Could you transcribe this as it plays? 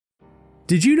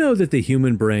Did you know that the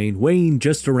human brain, weighing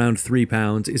just around 3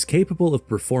 pounds, is capable of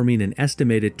performing an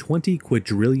estimated 20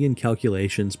 quadrillion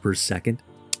calculations per second?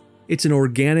 It's an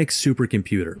organic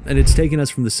supercomputer, and it's taken us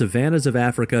from the savannas of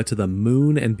Africa to the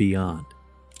moon and beyond.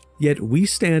 Yet we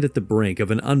stand at the brink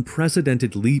of an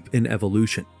unprecedented leap in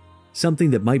evolution,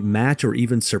 something that might match or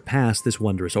even surpass this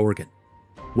wondrous organ.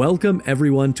 Welcome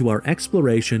everyone to our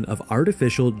exploration of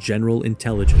artificial general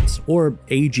intelligence, or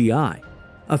AGI,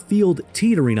 a field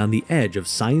teetering on the edge of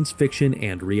science fiction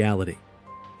and reality.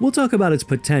 We'll talk about its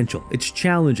potential, its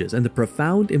challenges, and the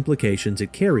profound implications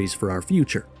it carries for our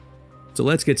future. So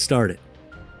let's get started.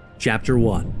 Chapter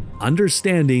 1: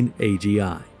 Understanding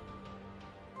AGI.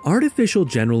 Artificial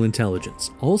General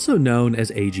Intelligence, also known as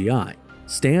AGI,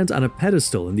 stands on a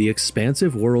pedestal in the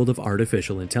expansive world of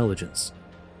artificial intelligence.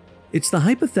 It's the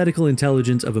hypothetical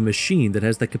intelligence of a machine that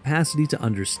has the capacity to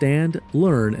understand,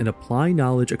 learn, and apply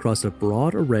knowledge across a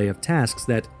broad array of tasks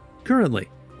that, currently,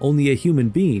 only a human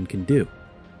being can do.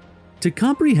 To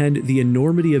comprehend the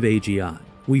enormity of AGI,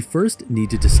 we first need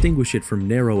to distinguish it from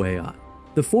narrow AI,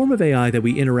 the form of AI that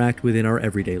we interact with in our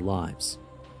everyday lives.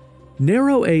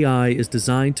 Narrow AI is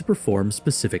designed to perform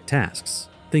specific tasks.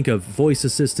 Think of voice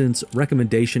assistants,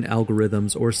 recommendation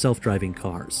algorithms, or self-driving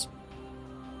cars.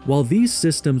 While these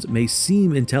systems may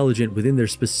seem intelligent within their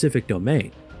specific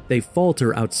domain, they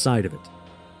falter outside of it.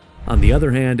 On the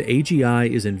other hand, AGI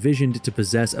is envisioned to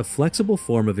possess a flexible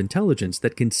form of intelligence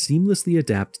that can seamlessly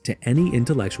adapt to any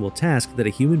intellectual task that a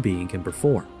human being can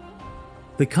perform.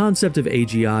 The concept of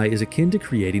AGI is akin to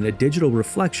creating a digital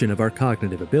reflection of our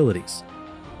cognitive abilities.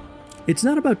 It's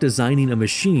not about designing a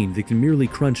machine that can merely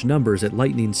crunch numbers at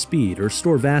lightning speed or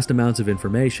store vast amounts of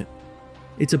information.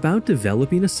 It's about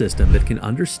developing a system that can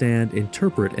understand,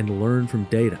 interpret, and learn from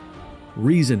data,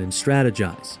 reason and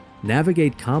strategize,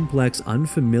 navigate complex,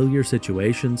 unfamiliar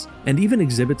situations, and even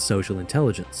exhibit social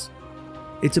intelligence.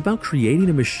 It's about creating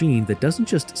a machine that doesn't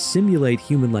just simulate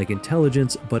human-like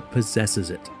intelligence, but possesses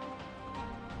it.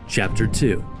 Chapter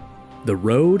 2: The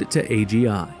Road to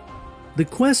AGI. The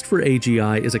quest for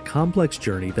AGI is a complex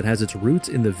journey that has its roots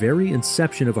in the very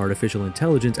inception of artificial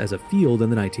intelligence as a field in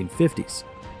the 1950s.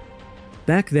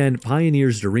 Back then,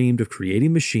 pioneers dreamed of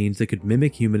creating machines that could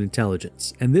mimic human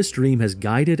intelligence, and this dream has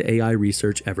guided AI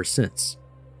research ever since.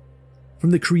 From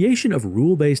the creation of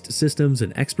rule-based systems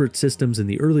and expert systems in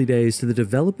the early days to the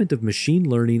development of machine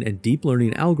learning and deep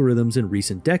learning algorithms in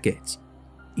recent decades,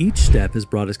 each step has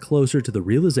brought us closer to the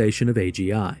realization of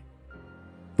AGI.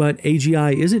 But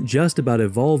AGI isn't just about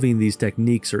evolving these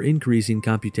techniques or increasing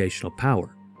computational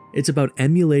power. It's about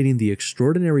emulating the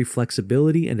extraordinary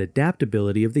flexibility and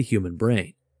adaptability of the human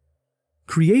brain.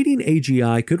 Creating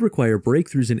AGI could require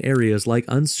breakthroughs in areas like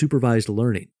unsupervised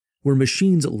learning, where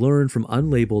machines learn from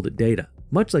unlabeled data,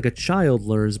 much like a child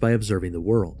learns by observing the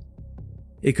world.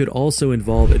 It could also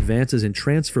involve advances in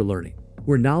transfer learning,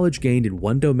 where knowledge gained in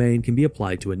one domain can be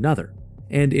applied to another,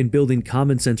 and in building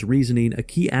common sense reasoning, a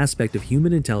key aspect of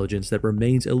human intelligence that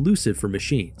remains elusive for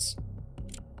machines.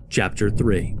 Chapter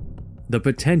 3: The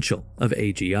Potential of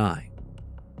AGI.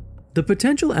 The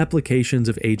potential applications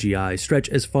of AGI stretch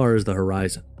as far as the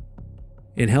horizon.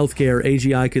 In healthcare,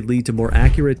 AGI could lead to more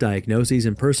accurate diagnoses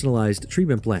and personalized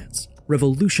treatment plans,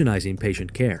 revolutionizing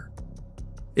patient care.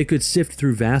 It could sift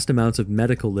through vast amounts of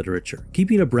medical literature,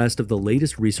 keeping abreast of the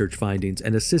latest research findings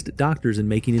and assist doctors in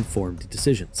making informed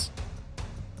decisions.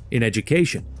 In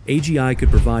education, AGI could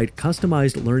provide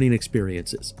customized learning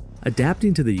experiences,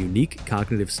 adapting to the unique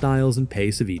cognitive styles and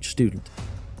pace of each student.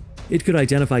 It could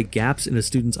identify gaps in a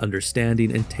student's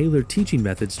understanding and tailor teaching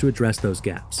methods to address those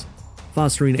gaps,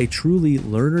 fostering a truly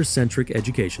learner-centric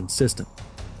education system.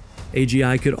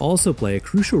 AGI could also play a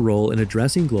crucial role in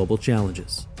addressing global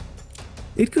challenges.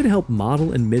 It could help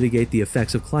model and mitigate the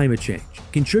effects of climate change,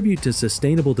 contribute to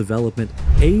sustainable development,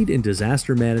 aid in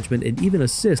disaster management, and even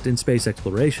assist in space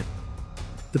exploration.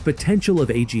 The potential of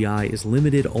AGI is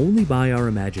limited only by our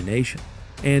imagination,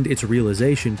 and its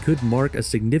realization could mark a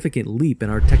significant leap in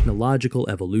our technological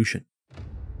evolution.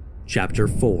 Chapter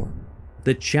 4: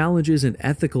 The Challenges and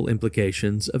Ethical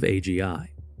Implications of AGI.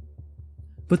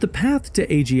 But the path to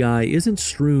AGI isn't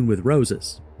strewn with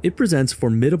roses. It presents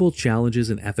formidable challenges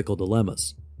and ethical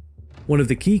dilemmas. One of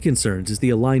the key concerns is the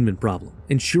alignment problem,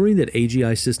 ensuring that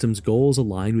AGI systems' goals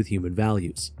align with human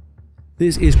values.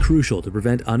 This is crucial to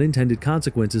prevent unintended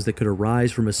consequences that could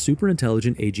arise from a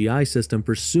superintelligent AGI system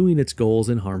pursuing its goals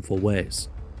in harmful ways.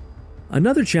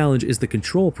 Another challenge is the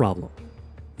control problem.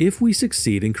 If we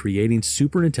succeed in creating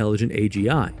superintelligent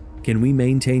AGI, can we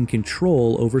maintain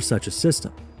control over such a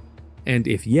system? And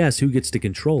if yes, who gets to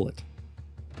control it?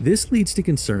 This leads to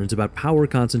concerns about power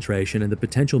concentration and the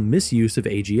potential misuse of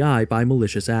AGI by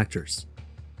malicious actors.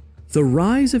 The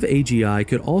rise of AGI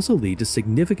could also lead to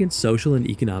significant social and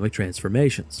economic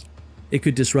transformations. It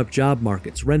could disrupt job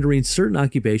markets, rendering certain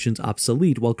occupations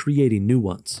obsolete while creating new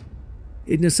ones.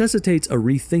 It necessitates a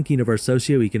rethinking of our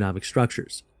socioeconomic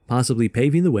structures, possibly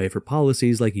paving the way for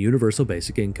policies like universal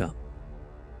basic income.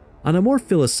 On a more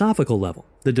philosophical level,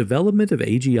 the development of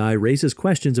AGI raises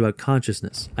questions about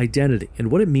consciousness, identity, and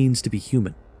what it means to be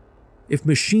human. If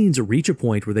machines reach a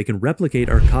point where they can replicate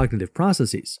our cognitive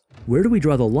processes, where do we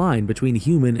draw the line between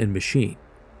human and machine?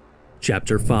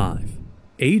 Chapter 5: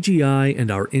 AGI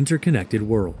and Our Interconnected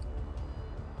World.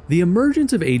 The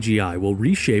emergence of AGI will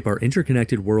reshape our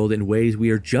interconnected world in ways we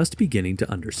are just beginning to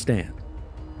understand.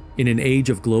 In an age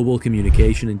of global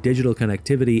communication and digital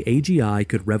connectivity, AGI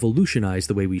could revolutionize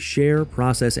the way we share,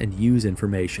 process, and use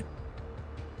information.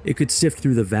 It could sift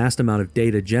through the vast amount of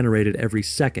data generated every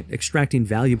second, extracting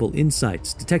valuable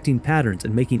insights, detecting patterns,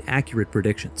 and making accurate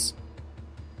predictions.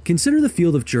 Consider the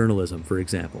field of journalism, for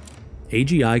example.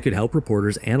 AGI could help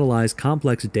reporters analyze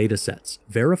complex data sets,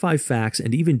 verify facts,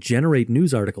 and even generate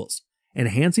news articles,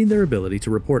 enhancing their ability to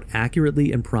report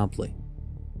accurately and promptly.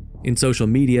 In social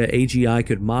media, AGI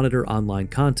could monitor online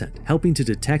content, helping to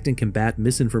detect and combat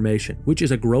misinformation, which is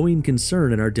a growing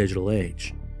concern in our digital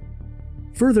age.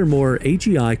 Furthermore,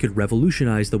 AGI could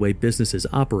revolutionize the way businesses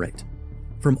operate.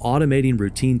 From automating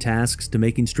routine tasks to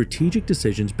making strategic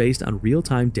decisions based on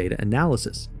real-time data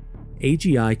analysis,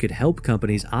 AGI could help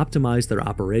companies optimize their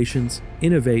operations,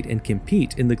 innovate, and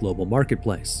compete in the global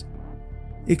marketplace.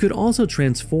 It could also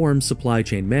transform supply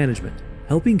chain management,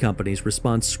 helping companies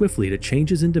respond swiftly to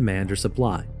changes in demand or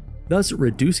supply, thus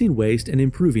reducing waste and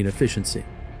improving efficiency.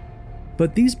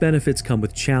 But these benefits come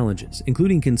with challenges,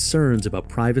 including concerns about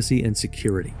privacy and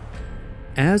security.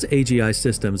 As AGI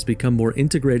systems become more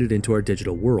integrated into our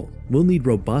digital world, we'll need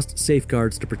robust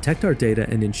safeguards to protect our data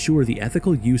and ensure the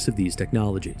ethical use of these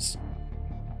technologies.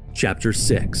 Chapter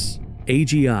 6: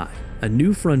 AGI, a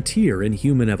New Frontier in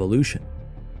Human Evolution.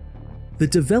 The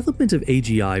development of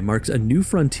AGI marks a new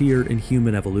frontier in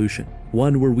human evolution,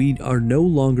 one where we are no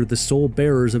longer the sole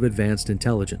bearers of advanced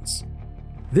intelligence.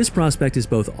 This prospect is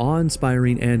both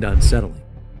awe-inspiring and unsettling.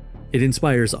 It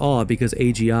inspires awe because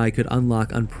AGI could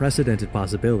unlock unprecedented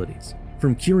possibilities,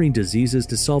 from curing diseases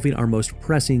to solving our most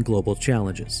pressing global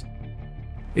challenges.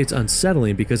 It's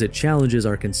unsettling because it challenges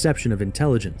our conception of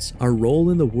intelligence, our role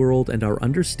in the world, and our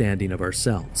understanding of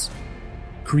ourselves.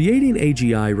 Creating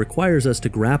AGI requires us to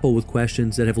grapple with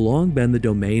questions that have long been the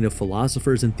domain of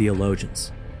philosophers and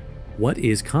theologians. What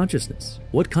is consciousness?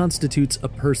 What constitutes a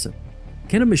person?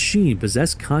 Can a machine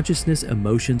possess consciousness,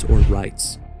 emotions, or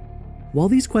rights? While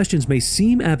these questions may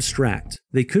seem abstract,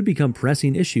 they could become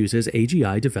pressing issues as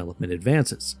AGI development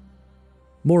advances.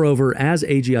 Moreover, as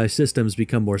AGI systems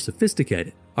become more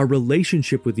sophisticated, our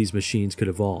relationship with these machines could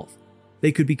evolve.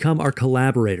 They could become our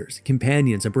collaborators,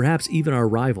 companions, and perhaps even our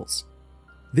rivals.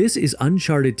 This is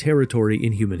uncharted territory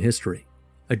in human history,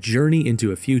 a journey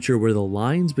into a future where the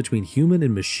lines between human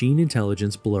and machine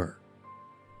intelligence blur.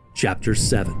 Chapter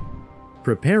 7: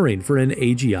 Preparing for an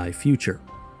AGI Future.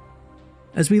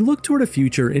 As we look toward a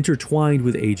future intertwined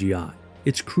with AGI,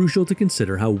 it's crucial to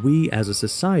consider how we as a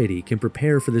society can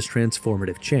prepare for this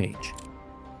transformative change.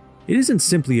 It isn't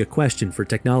simply a question for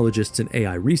technologists and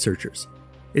AI researchers,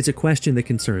 it's a question that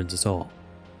concerns us all.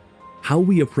 How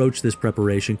we approach this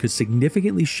preparation could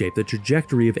significantly shape the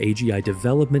trajectory of AGI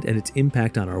development and its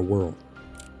impact on our world.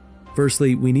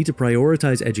 Firstly, we need to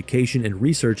prioritize education and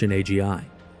research in AGI,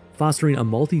 fostering a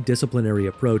multidisciplinary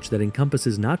approach that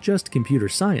encompasses not just computer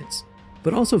science,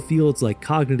 but also fields like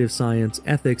cognitive science,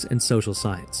 ethics, and social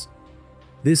science.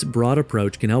 This broad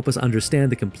approach can help us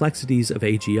understand the complexities of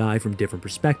AGI from different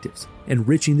perspectives,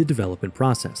 enriching the development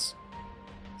process.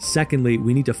 Secondly,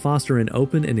 we need to foster an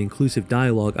open and inclusive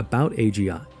dialogue about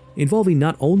AGI, involving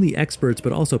not only experts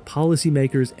but also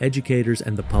policymakers, educators,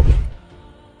 and the public.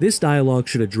 This dialogue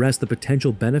should address the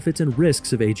potential benefits and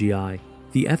risks of AGI,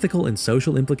 the ethical and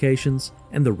social implications,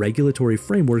 and the regulatory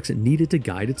frameworks needed to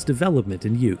guide its development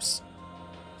and use.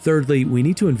 Thirdly, we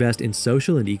need to invest in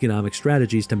social and economic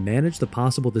strategies to manage the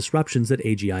possible disruptions that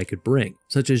AGI could bring,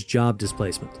 such as job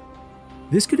displacement.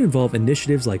 This could involve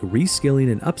initiatives like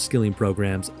reskilling and upskilling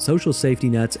programs, social safety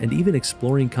nets, and even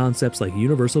exploring concepts like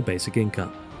universal basic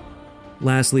income.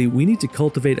 Lastly, we need to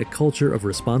cultivate a culture of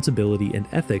responsibility and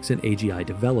ethics in AGI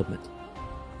development.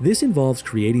 This involves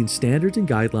creating standards and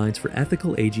guidelines for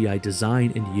ethical AGI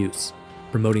design and use,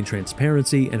 promoting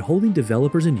transparency, and holding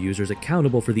developers and users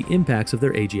accountable for the impacts of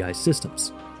their AGI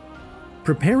systems.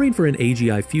 Preparing for an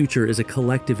AGI future is a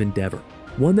collective endeavor,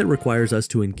 one that requires us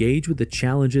to engage with the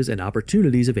challenges and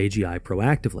opportunities of AGI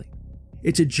proactively.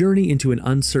 It's a journey into an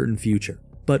uncertain future,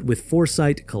 but with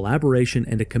foresight, collaboration,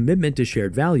 and a commitment to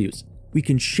shared values, we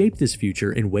can shape this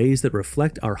future in ways that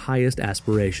reflect our highest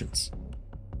aspirations.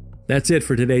 That's it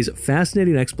for today's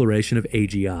fascinating exploration of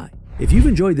AGI. If you've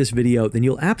enjoyed this video, then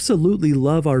you'll absolutely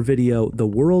love our video, The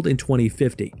World in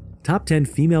 2050, Top 10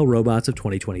 Female Robots of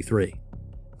 2023.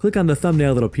 Click on the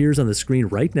thumbnail that appears on the screen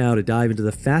right now to dive into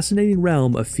the fascinating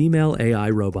realm of female AI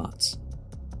robots.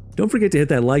 Don't forget to hit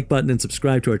that like button and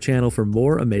subscribe to our channel for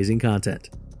more amazing content.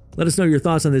 Let us know your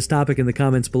thoughts on this topic in the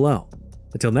comments below.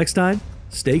 Until next time,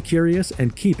 stay curious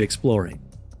and keep exploring.